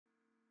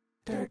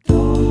Hey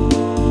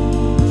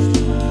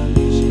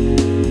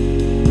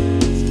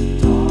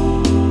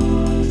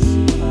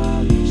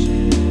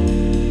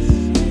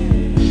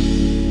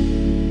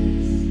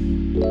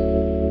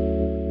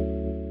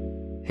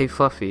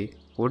Fluffy,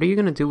 what are you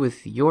gonna do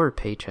with your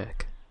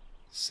paycheck?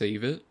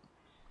 Save it?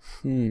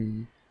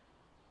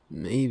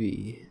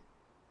 Maybe.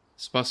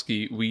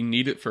 Spusky, we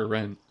need it for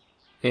rent.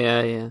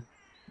 Yeah.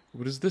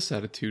 What is this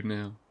attitude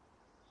now?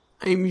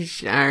 I'm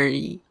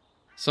sorry.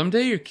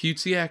 Someday your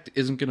cutesy act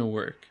isn't gonna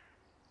work.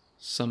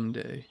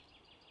 Someday.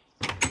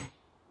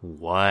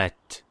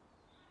 What?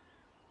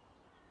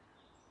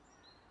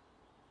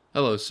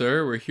 Hello,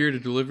 sir. We're here to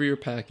deliver your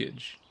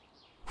package.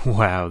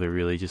 Wow, they're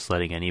really just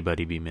letting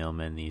anybody be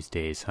mailmen these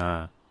days,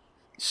 huh?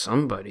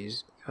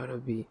 Somebody's gotta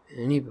be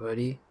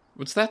anybody.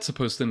 What's that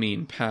supposed to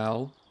mean,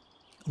 pal?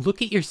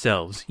 Look at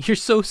yourselves. You're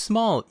so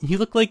small. You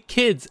look like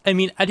kids. I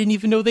mean, I didn't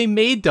even know they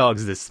made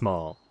dogs this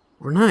small.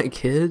 We're not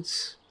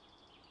kids.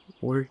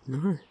 We're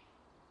not.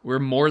 We're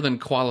more than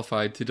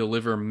qualified to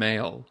deliver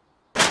mail.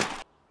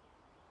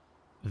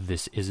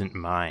 This isn't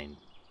mine.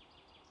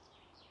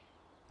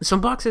 Some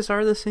boxes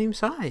are the same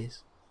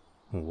size.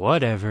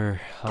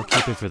 Whatever. I'll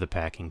keep it for the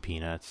packing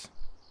peanuts.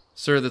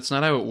 Sir, that's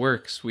not how it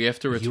works. We have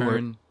to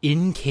return... You're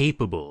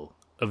incapable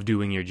of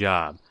doing your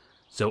job.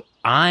 So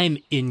I'm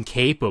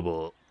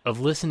incapable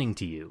of listening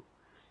to you.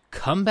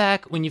 Come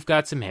back when you've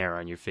got some hair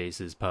on your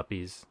faces,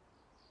 puppies.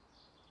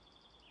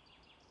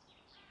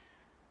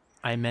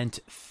 I meant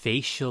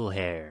facial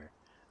hair.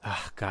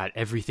 Ah, God,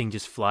 everything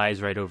just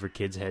flies right over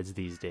kids' heads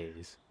these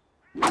days.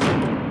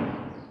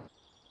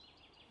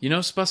 You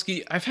know,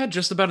 Spusky, I've had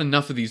just about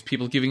enough of these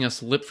people giving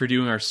us lip for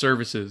doing our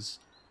services.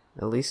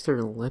 At least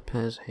their lip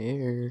has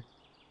hair.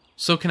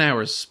 So can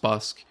ours,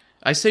 Spusk.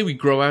 I say we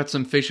grow out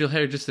some facial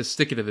hair just to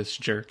stick it to this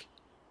jerk.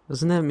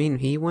 Doesn't that mean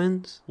he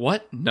wins?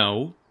 What?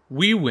 No.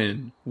 We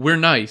win. We're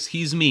nice.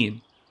 He's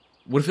mean.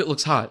 What if it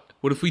looks hot?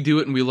 What if we do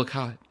it and we look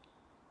hot?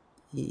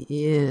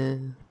 Yeah.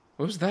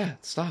 What was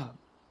that? Stop.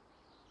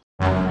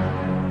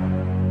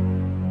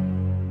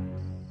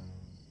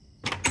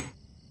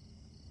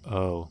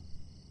 Oh.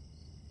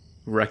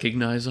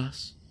 Recognize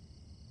us?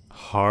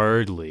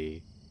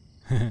 Hardly.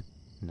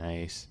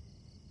 Nice.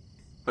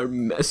 Our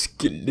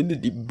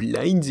masculinity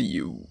blinds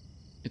you.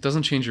 It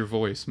doesn't change your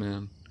voice,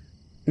 man.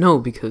 No,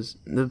 because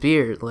the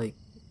beer,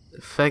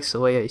 affects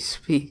the way I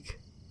speak.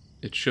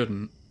 It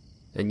shouldn't.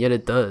 And yet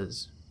it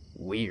does.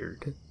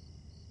 Weird.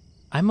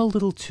 I'm a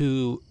little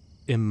too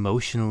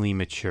emotionally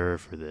mature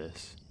for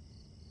this.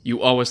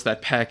 You owe us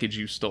that package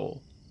you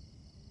stole.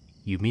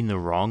 You mean the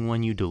wrong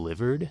one you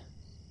delivered?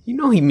 You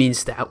know he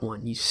means that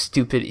one, you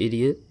stupid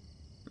idiot.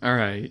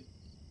 Alright.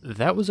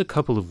 That was a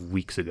couple of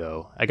weeks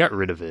ago. I got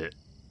rid of it.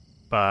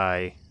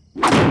 Bye.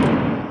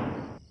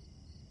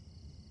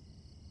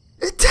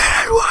 It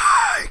didn't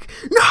work!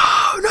 No!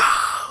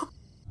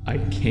 I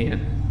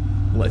can't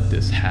let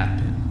this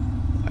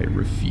happen. I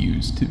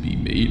refuse to be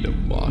made a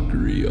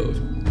mockery of.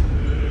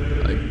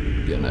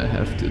 I'm gonna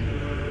have to...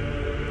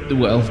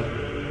 Well...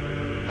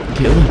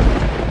 kill him.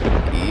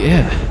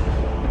 Yeah,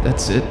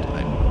 that's it.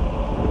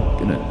 I'm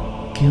gonna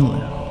kill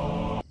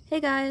him. Hey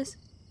guys,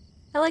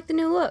 I like the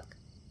new look.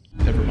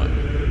 Never mind.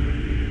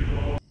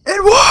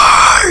 It worked!